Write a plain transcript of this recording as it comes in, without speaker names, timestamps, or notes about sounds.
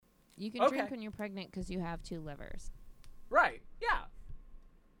You can drink when you're pregnant because you have 2 livers. Right. Yeah.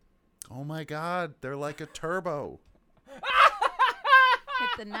 Oh my God, they're like a turbo. Hit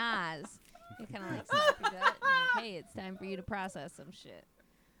the NOS. You kind of like snap your gut and like, hey, it's time for you to process some shit.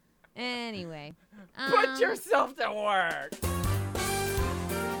 Anyway. Put yourself to work.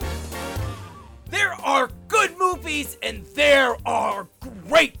 There are good movies and there are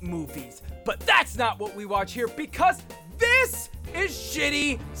great movies. But that's not what we watch here because this is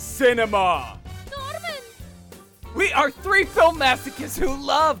shitty cinema. Norman! We are 3 film masochists who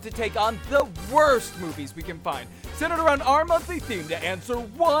love to take on the worst movies we can find, centered around our monthly theme to answer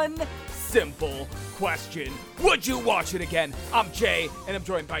one simple question. Would you watch it again? I'm Jay, and I'm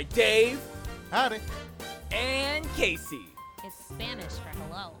joined by Dave. Howdy. And Casey. It's Spanish for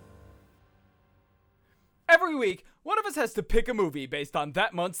hello. Every week, one of us has to pick a movie based on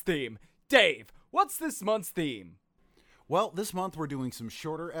that month's theme. Dave, what's this month's theme? Well, this month we're doing some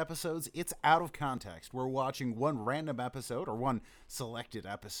shorter episodes. It's out of context. We're watching one random episode or one selected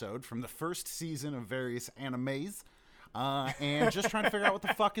episode from the first season of various animes and just trying to figure out what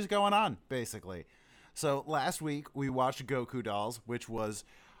the fuck is going on, basically. So last week we watched Goku Dolls, which was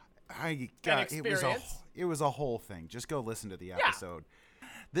it was a whole thing. Just go listen to the episode. Yeah.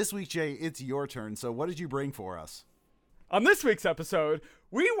 This week, Jay, it's your turn. So what did you bring for us? On this week's episode,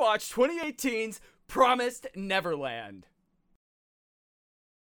 we watched 2018's Promised Neverland.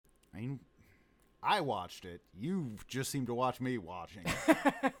 I mean, I watched it. You just seem to watch me watching.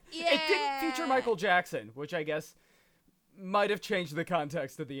 Yeah. It didn't feature Michael Jackson, which I guess might have changed the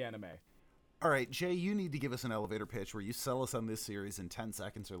context of the anime. All right, Jay, you need to give us an elevator pitch where you sell us on this series in 10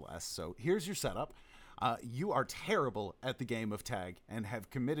 seconds or less. So here's your setup. You are terrible at the game of tag and have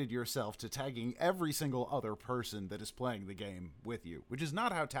committed yourself to tagging every single other person that is playing the game with you, which is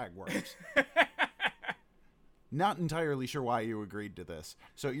not how tag works. Not entirely sure why you agreed to this.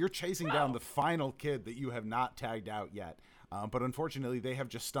 So you're chasing down the final kid that you have not tagged out yet. But unfortunately, they have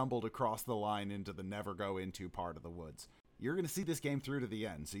just stumbled across the line into the never go into part of the woods. You're going to see this game through to the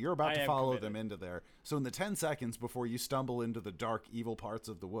end, so you're about to follow them into there. So in the 10 seconds before you stumble into the dark, evil parts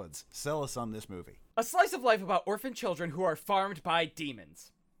of the woods, sell us on this movie. A slice of life about orphan children who are farmed by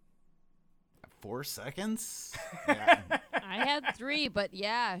demons. 4 seconds? Yeah. I had 3, but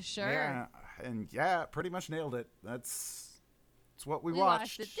yeah, sure. Yeah, and yeah, pretty much nailed it. That's what we watch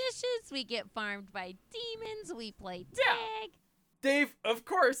watched. the dishes, we get farmed by demons, we play tag. Dave, of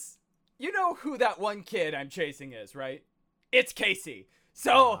course, you know who that one kid I'm chasing is, right? It's Casey.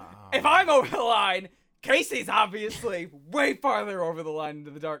 So, if I'm over the line, Casey's obviously way farther over the line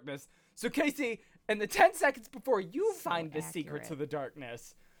into the darkness. So, Casey, in the 10 seconds before you find the secrets of the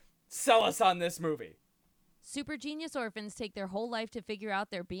darkness, sell us on this movie. Super genius orphans take their whole life to figure out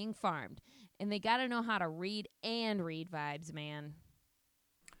they're being farmed. And they gotta know how to read and read vibes, man.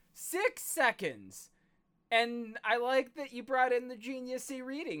 6 seconds. And I like that you brought in the genius-y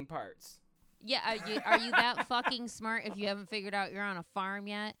reading parts. Yeah, are you that fucking smart if you haven't figured out you're on a farm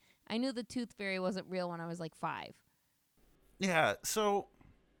yet? I knew the tooth fairy wasn't real when I was like 5. Yeah, so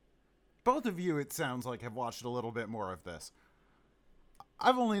both of you, it sounds like, have watched a little bit more of this.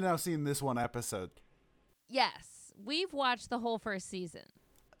 I've only now seen this one episode. Yes, we've watched the whole first season.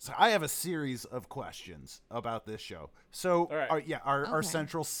 So I have a series of questions about this show. So, our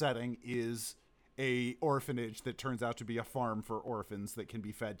central setting is a orphanage that turns out to be a farm for orphans that can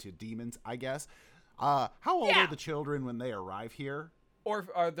be fed to demons, I guess. How old are the children when they arrive here? Or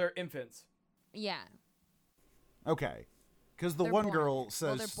are they infants? Yeah. Okay. Because the one girl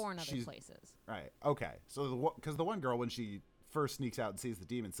says they're born other places. Right. Okay. So because the one girl, when she first sneaks out and sees the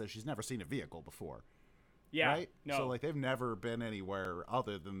demon, says she's never seen a vehicle before. Yeah. Right? No. So like they've never been anywhere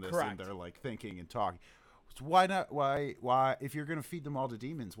other than this Correct. and they're like thinking and talking. So why not? Why? If you're going to feed them all to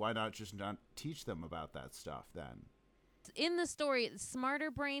demons, why not just not teach them about that stuff then? In the story,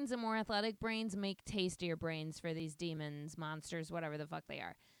 smarter brains and more athletic brains make tastier brains for these demons, monsters, whatever the fuck they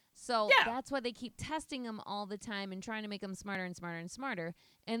are. So that's why they keep testing them all the time and trying to make them smarter and smarter and smarter.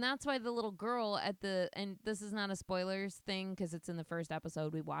 And that's why the little girl and this is not a spoilers thing because it's in the first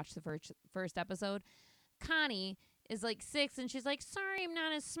episode. We watched the first episode. Connie is like 6 and she's like, sorry, I'm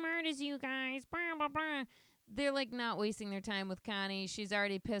not as smart as you guys. Blah, blah, blah. They're like not wasting their time with Connie. She's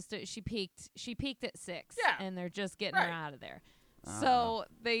already pissed. She peaked at 6 and they're just getting her out of there. So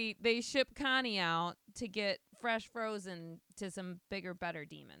they ship Connie out to get fresh frozen to some bigger, better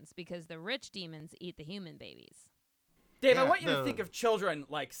demons because the rich demons eat the human babies. Dave, I want you to think of children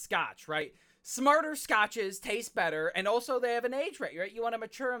like scotch, right? Smarter scotches taste better, and also they have an age rate, right? You want to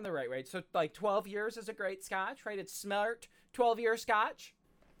mature them the right rate. So, like, 12 years is a great scotch, right? It's smart 12-year scotch.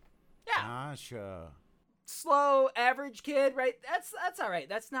 Yeah. Gotcha. slow, average kid, right? That's all right.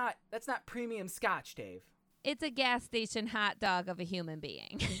 That's not premium scotch, Dave. It's a gas station hot dog of a human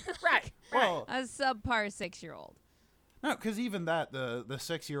being. Right. Well, a subpar 6-year-old. no, because even that, the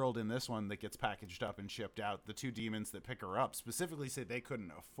 6-year-old in this one that gets packaged up and shipped out, the 2 demons that pick her up specifically say they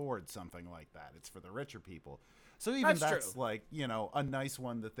couldn't afford something like that. It's for the richer people. So even that's true. like, a nice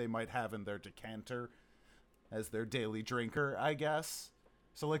one that they might have in their decanter as their daily drinker, I guess.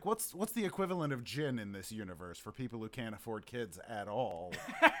 So, like, what's the equivalent of gin in this universe for people who can't afford kids at all?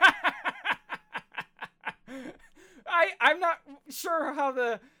 I'm not sure how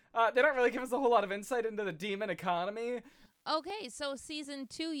they don't really give us a whole lot of insight into the demon economy. Okay, so season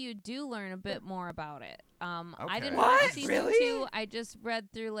 2, you do learn a bit more about it. I didn't What? watch season Really? 2. I just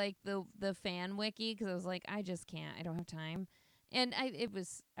read through like the fan wiki because I was like, I just can't. I don't have time. And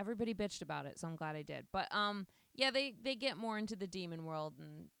everybody bitched about it, so I'm glad I did. But yeah, they get more into the demon world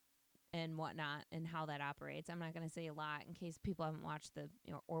and whatnot and how that operates. I'm not gonna say a lot in case people haven't watched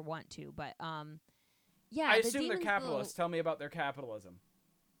or want to, but yeah. I assume they're capitalists. Tell me about their capitalism.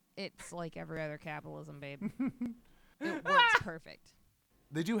 It's like every other capitalism, babe. It works perfect.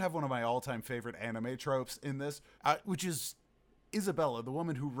 They do have one of my all-time favorite anime tropes in this, which is Isabella, the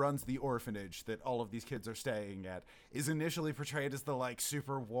woman who runs the orphanage that all of these kids are staying at, is initially portrayed as the like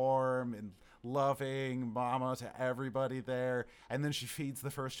super warm and loving mama to everybody there, and then she feeds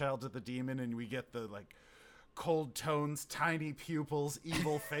the first child to the demon, and we get the like cold tones, tiny pupils,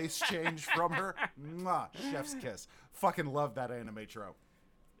 evil face change from her. Mwah, chef's kiss. Fucking love that anime trope.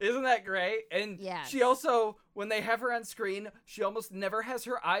 Isn't that great? And yes. She also, when they have her on screen, she almost never has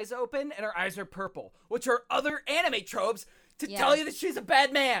her eyes open, and her eyes are purple, which are other anime tropes to tell you that she's a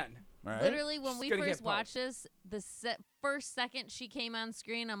bad man. Right? Literally, when we first watched this, the first second she came on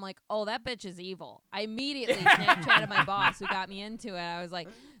screen, I'm like, oh, that bitch is evil. I immediately Snapchatted my boss who got me into it. I was like,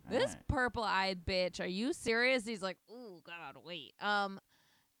 this purple-eyed bitch, are you serious? He's like, ooh, God, wait.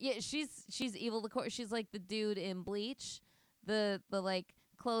 Yeah, she's evil. She's like the dude in Bleach, the like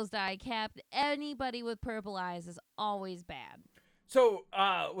closed eye cap. Anybody with purple eyes is always bad. So,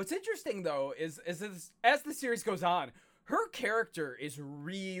 what's interesting though is as the series goes on, her character is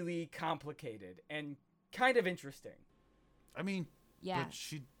really complicated and kind of interesting. I mean, yeah, but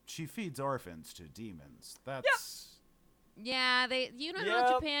she feeds orphans to demons. That's yeah.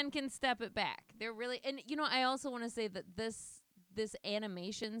 How Japan can step it back. They're really, and I also want to say that this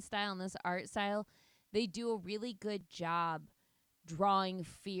animation style and this art style, they do a really good job drawing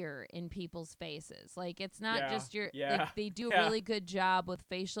fear in people's faces. Like, it's not just like, they do a really good job with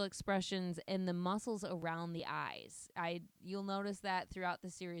facial expressions and the muscles around the eyes. You'll notice that throughout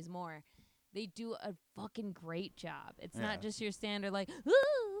the series more. They do a fucking great job. It's not just your standard like,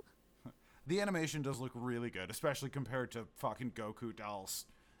 ooh. The animation does look really good, especially compared to fucking Goku dolls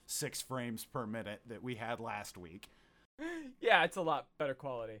 6 frames per minute that we had last week. Yeah, it's a lot better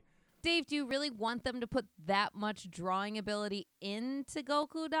quality. Dave, do you really want them to put that much drawing ability into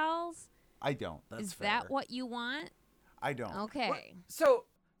Goku dolls? I don't. That's fair. Is that what you want? I don't. Okay. So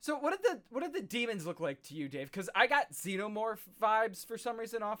what did the demons look like to you, Dave? Because I got Xenomorph vibes for some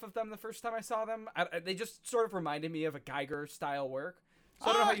reason off of them the first time I saw them. They just sort of reminded me of a Geiger style work. So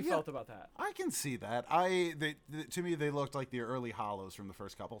I don't know how you felt about that. I can see that. To me, they looked like the early hollows from the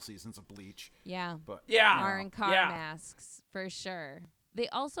first couple seasons of Bleach. Yeah. But Car and car masks, for sure. They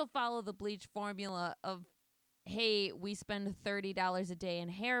also follow the Bleach formula of, hey, we spend $30 a day in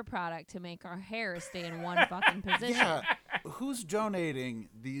hair product to make our hair stay in one fucking position. Yeah. Who's donating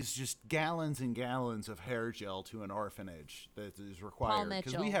these just gallons and gallons of hair gel to an orphanage that is required? Paul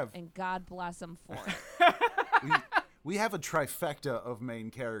Mitchell, and God bless him for it. We have a trifecta of main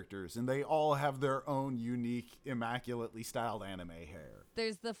characters, and they all have their own unique, immaculately styled anime hair.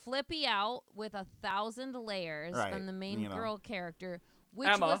 There's the flippy out with 1,000 layers from the main girl character, which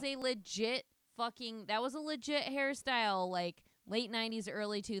Emma. was a legit hairstyle, like late 90s,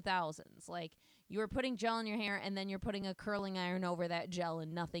 early 2000s. Like, you were putting gel in your hair, and then you're putting a curling iron over that gel,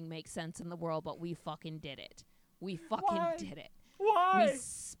 and nothing makes sense in the world, but we fucking did it. We fucking did it. Why? We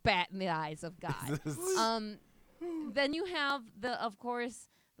spat in the eyes of God. Then you have of course,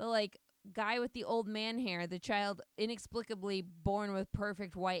 the like guy with the old man hair, the child inexplicably born with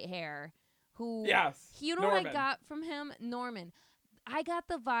perfect white hair, who Norman. What I got from him? Norman. I got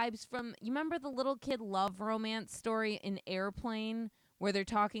the vibes from, you remember the little kid love romance story in Airplane where they're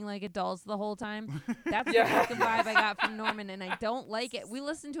talking like adults the whole time? That's the fucking vibe I got from Norman, and I don't like it. We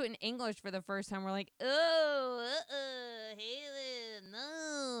listened to it in English for the first time. We're like, no.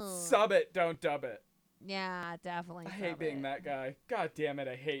 Sub it, don't dub it. Yeah, definitely. I hate being that guy. God damn it,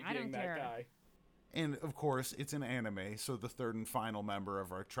 I hate being that guy. And, of course, it's an anime, so the third and final member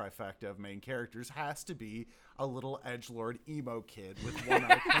of our trifecta of main characters has to be a little edgelord emo kid with one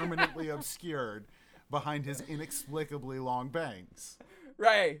eye permanently obscured behind his inexplicably long bangs.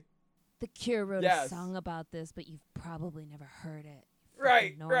 Right. The Cure wrote a song about this, but you've probably never heard it.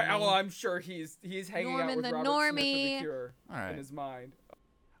 Right. Well, I'm sure he's hanging Norman out with the Robert Normie. Smith of the Cure in his mind.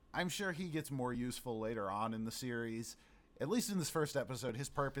 I'm sure he gets more useful later on in the series. At least in this first episode, his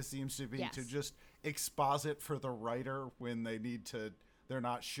purpose seems to be to just exposit for the writer when they're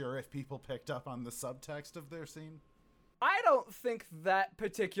not sure if people picked up on the subtext of their scene. I don't think that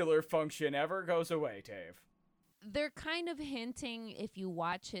particular function ever goes away, Dave. They're kind of hinting, if you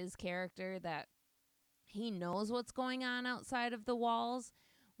watch his character, that he knows what's going on outside of the walls.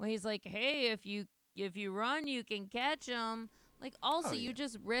 When he's like, hey, if you run, you can catch them. Like, also, you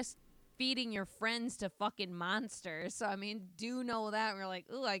just risk feeding your friends to fucking monsters. So, I mean, do know that. And we're like,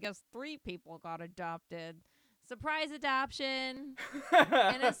 ooh, I guess 3 people got adopted. Surprise adoption.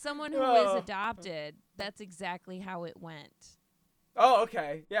 And as someone who is adopted, that's exactly how it went. Oh,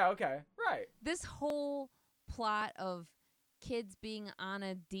 okay. Yeah, okay. Right. This whole plot of kids being on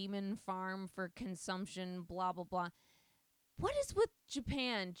a demon farm for consumption, blah, blah, blah. What is with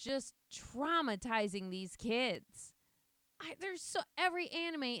Japan just traumatizing these kids? Every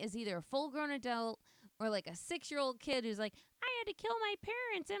anime is either a full-grown adult or like a 6-year-old kid who's like, I had to kill my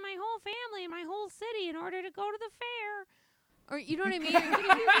parents and my whole family and my whole city in order to go to the fair. Or, you know what I mean? Or get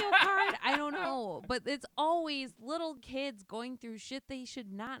a Yu-Gi-Oh card. I don't know. But it's always little kids going through shit they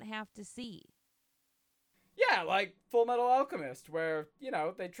should not have to see. Yeah, like Full Metal Alchemist, where,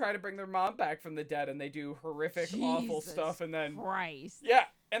 they try to bring their mom back from the dead and they do horrific, awful stuff and then... Christ. Yeah,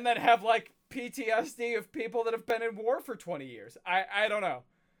 and then have, like, PTSD of people that have been in war for 20 years. I don't know.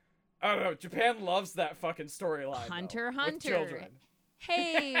 I don't know. Japan loves that fucking storyline. Hunter. With children.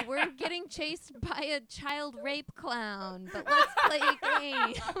 Hey, we're getting chased by a child rape clown, but let's play a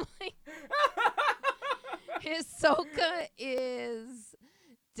game. Hisoka is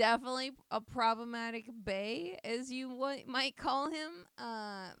definitely a problematic bae, as you might call him.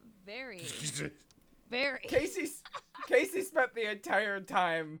 Very. Casey spent the entire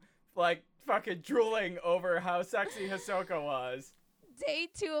time, like, fucking drooling over how sexy Hisoka was. Day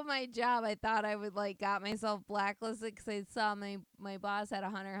 2 of my job, I thought I would, like, got myself blacklisted because I saw my boss had a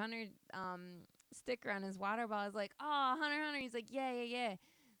Hunter x Hunter sticker on his water bottle. I was like, oh, Hunter x Hunter. He's like, yeah.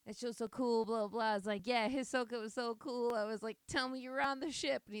 That show's so cool, blah, blah. I was like, yeah, Hisoka was so cool. I was like, tell me you're on the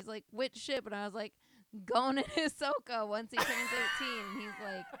ship. And he's like, which ship? And I was like, going to Hisoka once he turns 18. And he's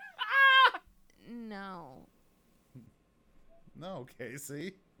like, no. No,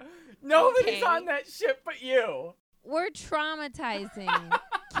 Casey. Nobody's on that ship but you. We're traumatizing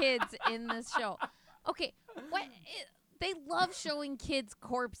kids in this show. Okay, they love showing kids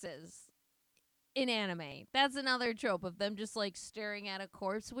corpses in anime. That's another trope of them just like staring at a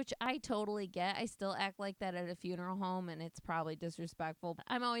corpse, which I totally get. I still act like that at a funeral home, and it's probably disrespectful.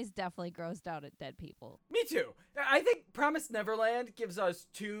 I'm always definitely grossed out at dead people. Me too. I think Promised Neverland gives us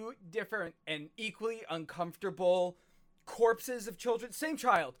 2 different and equally uncomfortable corpses of children. Same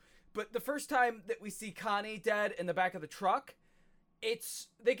child. But the first time that we see Connie dead in the back of the truck,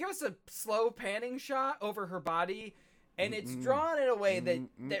 they give us a slow panning shot over her body, and it's drawn in a way that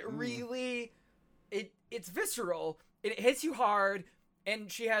really, it's visceral, it hits you hard,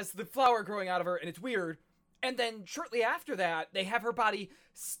 and she has the flower growing out of her, and it's weird. And then shortly after that, they have her body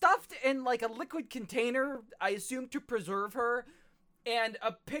stuffed in like a liquid container, I assume to preserve her, and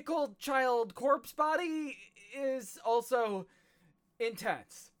a pickled child corpse body is also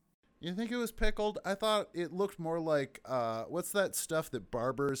intense. You think it was pickled? I thought it looked more like, what's that stuff that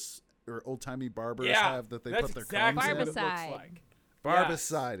barbers or old-timey barbers have that they put their combs in? Barbicide.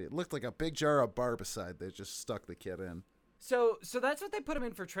 Barbicide. Yes. It looked like a big jar of barbicide they just stuck the kid in. So that's what they put him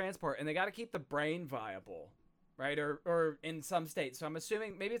in for transport, and they got to keep the brain viable, right? Or in some states. So I'm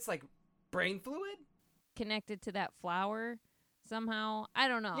assuming maybe it's like brain fluid? Connected to that flower somehow. I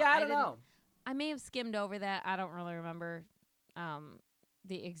don't know. Yeah, I don't know. I may have skimmed over that. I don't really remember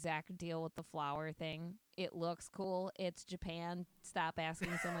the exact deal with the flower thing. It looks cool. It's Japan. Stop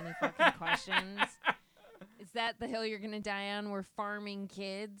asking so many fucking questions. Is that the hill you're going to die on? We're farming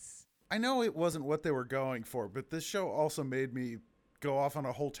kids? I know it wasn't what they were going for, but this show also made me go off on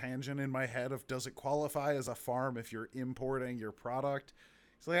a whole tangent in my head of, does it qualify as a farm if you're importing your product?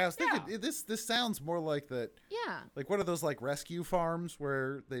 So I was thinking, this sounds more like that. Yeah. Like one of those like rescue farms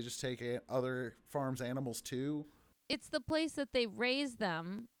where they just take other farms' animals too. It's the place that they raise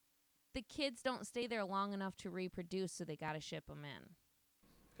them. The kids don't stay there long enough to reproduce, so they got to ship them in.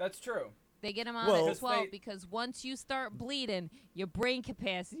 That's true. They get them on at 12 because once you start bleeding, your brain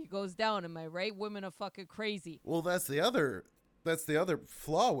capacity goes down. Am I right? Women are fucking crazy. Well, that's the other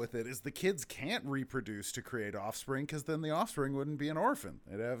flaw with it is the kids can't reproduce to create offspring because then the offspring wouldn't be an orphan.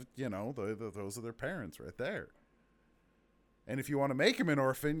 They'd have, those are their parents right there. And if you want to make him an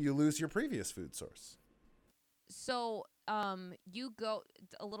orphan, you lose your previous food source. So, you go,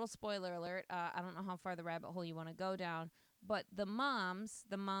 a little spoiler alert, I don't know how far the rabbit hole you want to go down, but the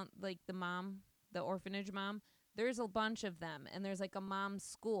orphanage mom, there's a bunch of them, and there's like a mom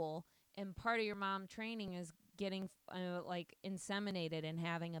school, and part of your mom training is getting inseminated and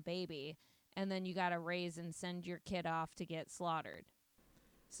having a baby, and then you got to raise and send your kid off to get slaughtered.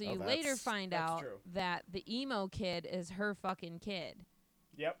 So you later find out that the emo kid is her fucking kid.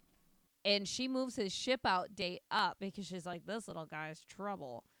 Yep. And she moves his ship out date up because she's like, this little guy's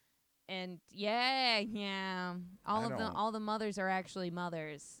trouble. And all the mothers are actually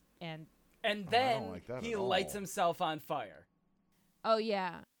mothers. And then he lights himself on fire. Oh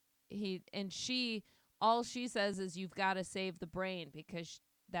yeah. All she says is you've got to save the brain because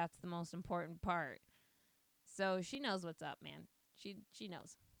that's the most important part. So she knows what's up, man. She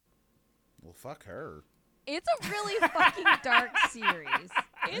knows. Well, fuck her. It's a really fucking dark series.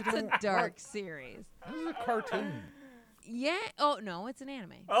 It's a dark series. This is a cartoon. Yeah. Oh, no, it's an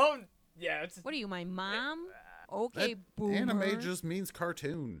anime. Oh, yeah. What are you, my mom? Okay, boomer. Anime just means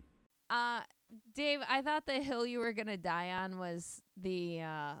cartoon. Dave, I thought the hill you were going to die on was the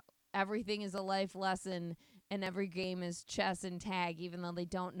everything is a life lesson and every game is chess and tag, even though they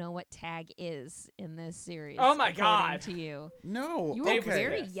don't know what tag is in this series. Oh, my God. To you. No. You were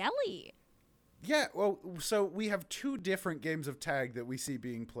very yelly. Yeah, well, so we have two different games of tag that we see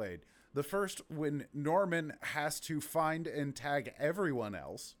being played. The first, when Norman has to find and tag everyone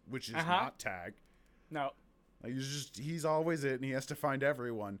else, which is not tag. No. He's always it, and he has to find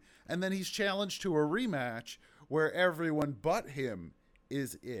everyone. And then he's challenged to a rematch where everyone but him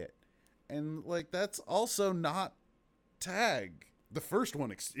is it. And, that's also not tag. The first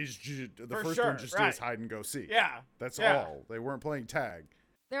one is hide and go seek. Yeah. That's all. They weren't playing tag.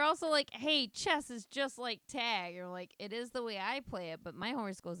 They're also like, hey, chess is just like tag. You're like, it is the way I play it, but my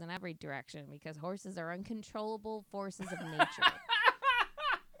horse goes in every direction because horses are uncontrollable forces of nature.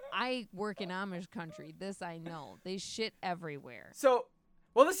 I work in Amish country. This I know. They shit everywhere. So,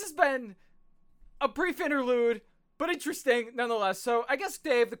 well, this has been a brief interlude, but interesting nonetheless. So, I guess,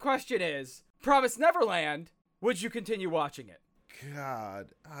 Dave, the question is, Promised Neverland, would you continue watching it?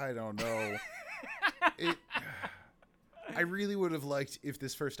 God, I don't know. I really would have liked if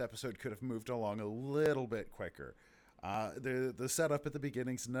this first episode could have moved along a little bit quicker. The setup at the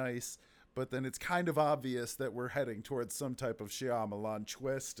beginning's nice, but then it's kind of obvious that we're heading towards some type of Shyamalan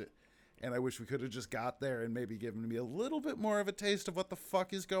twist, and I wish we could have just got there and maybe given me a little bit more of a taste of what the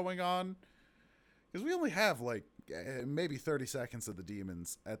fuck is going on. Because we only have, maybe 30 seconds of the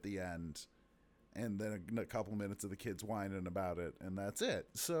demons at the end, and then a couple minutes of the kids whining about it, and that's it.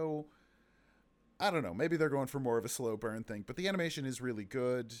 So I don't know. Maybe they're going for more of a slow burn thing, but the animation is really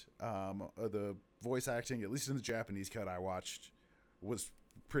good. The voice acting, at least in the Japanese cut I watched, was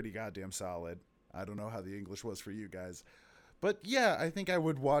pretty goddamn solid. I don't know how the English was for you guys. But yeah, I think I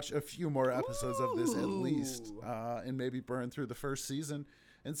would watch a few more episodes of this at least, and maybe burn through the first season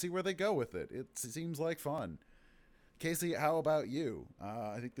and see where they go with it. It seems like fun. Casey, how about you?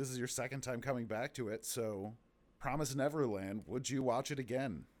 I think this is your second time coming back to it, so Promised Neverland, would you watch it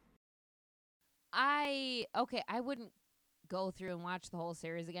again? I wouldn't go through and watch the whole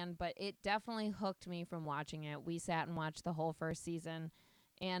series again, but it definitely hooked me from watching it. We sat and watched the whole first season,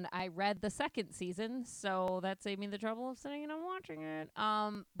 and I read the second season, so that saved me the trouble of sitting and watching it.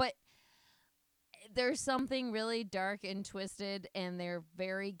 But there's something really dark and twisted, and they're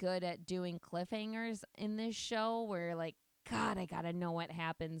very good at doing cliffhangers in this show where you're like, God, I gotta know what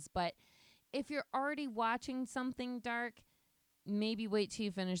happens. But if you're already watching something dark, maybe wait till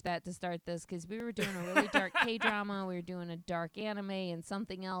you finish that to start this, because we were doing a really dark K-drama, we were doing a dark anime and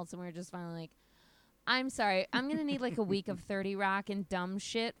something else, and we were just finally like, I'm sorry, I'm going to need a week of 30 Rock and dumb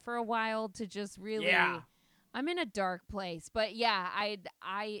shit for a while to just really... Yeah. I'm in a dark place. But yeah,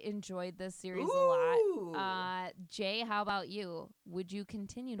 I enjoyed this series a lot. Jay, how about you? Would you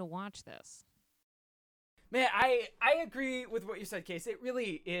continue to watch this? Man, I agree with what you said, Case. It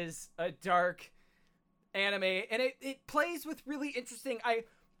really is a dark anime, and it plays with really interesting... I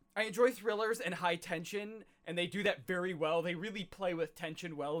enjoy thrillers and high tension, and they do that very well. They really play with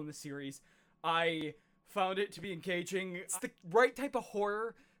tension well in the series. I found it to be engaging. It's the right type of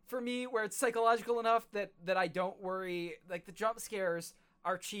horror for me, where it's psychological enough that I don't worry. The jump scares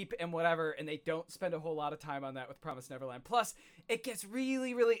are cheap and whatever, and they don't spend a whole lot of time on that with Promised Neverland. Plus, it gets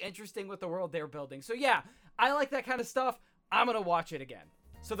really, really interesting with the world they're building. So yeah, I like that kind of stuff. I'm going to watch it again.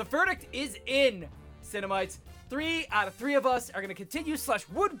 So the verdict is in, Cinemites. 3 out of 3 of us are going to continue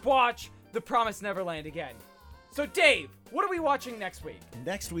 / would watch The Promised Neverland again. So Dave, what are we watching next week?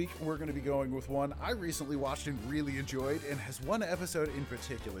 Next week, we're going to be going with one I recently watched and really enjoyed, and has one episode in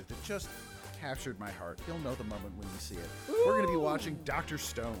particular that just captured my heart. You'll know the moment when you see it. Ooh. We're going to be watching Dr.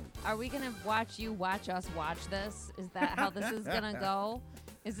 Stone. Are we going to watch you watch us watch this? Is that how this is going to go?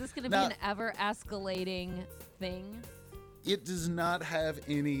 Is this going to be an ever-escalating thing? It does not have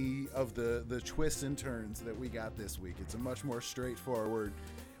any of the twists and turns that we got this week. It's a much more straightforward,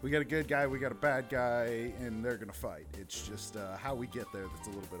 we got a good guy, we got a bad guy, and they're going to fight. It's just how we get there that's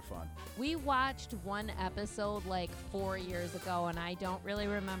a little bit of fun. We watched one episode like 4 years ago, and I don't really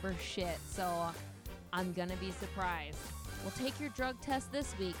remember shit, so I'm going to be surprised. We'll take your drug test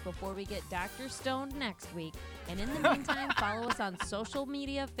this week before we get Dr. Stoned next week. And in the meantime, follow us on social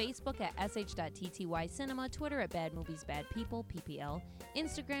media, Facebook at sh.ttycinema, Twitter at Bad Movies Bad People, PPL,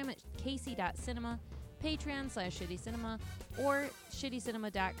 Instagram at casey.cinema, Patreon /shittycinema, or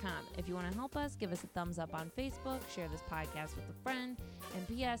shittycinema.com. If you want to help us, give us a thumbs up on Facebook, share this podcast with a friend, and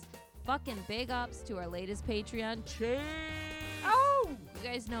P.S., fucking big ups to our latest Patreon, Chase! Oh! You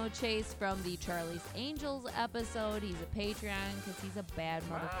guys know Chase from the Charlie's Angels episode. He's a Patreon because he's a bad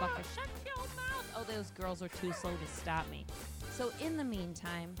motherfucker. Shut your mouth! Oh, those girls were too slow to stop me. So in the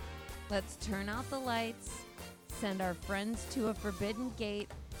meantime, let's turn out the lights, send our friends to a forbidden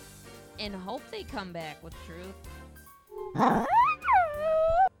gate, and hope they come back with truth.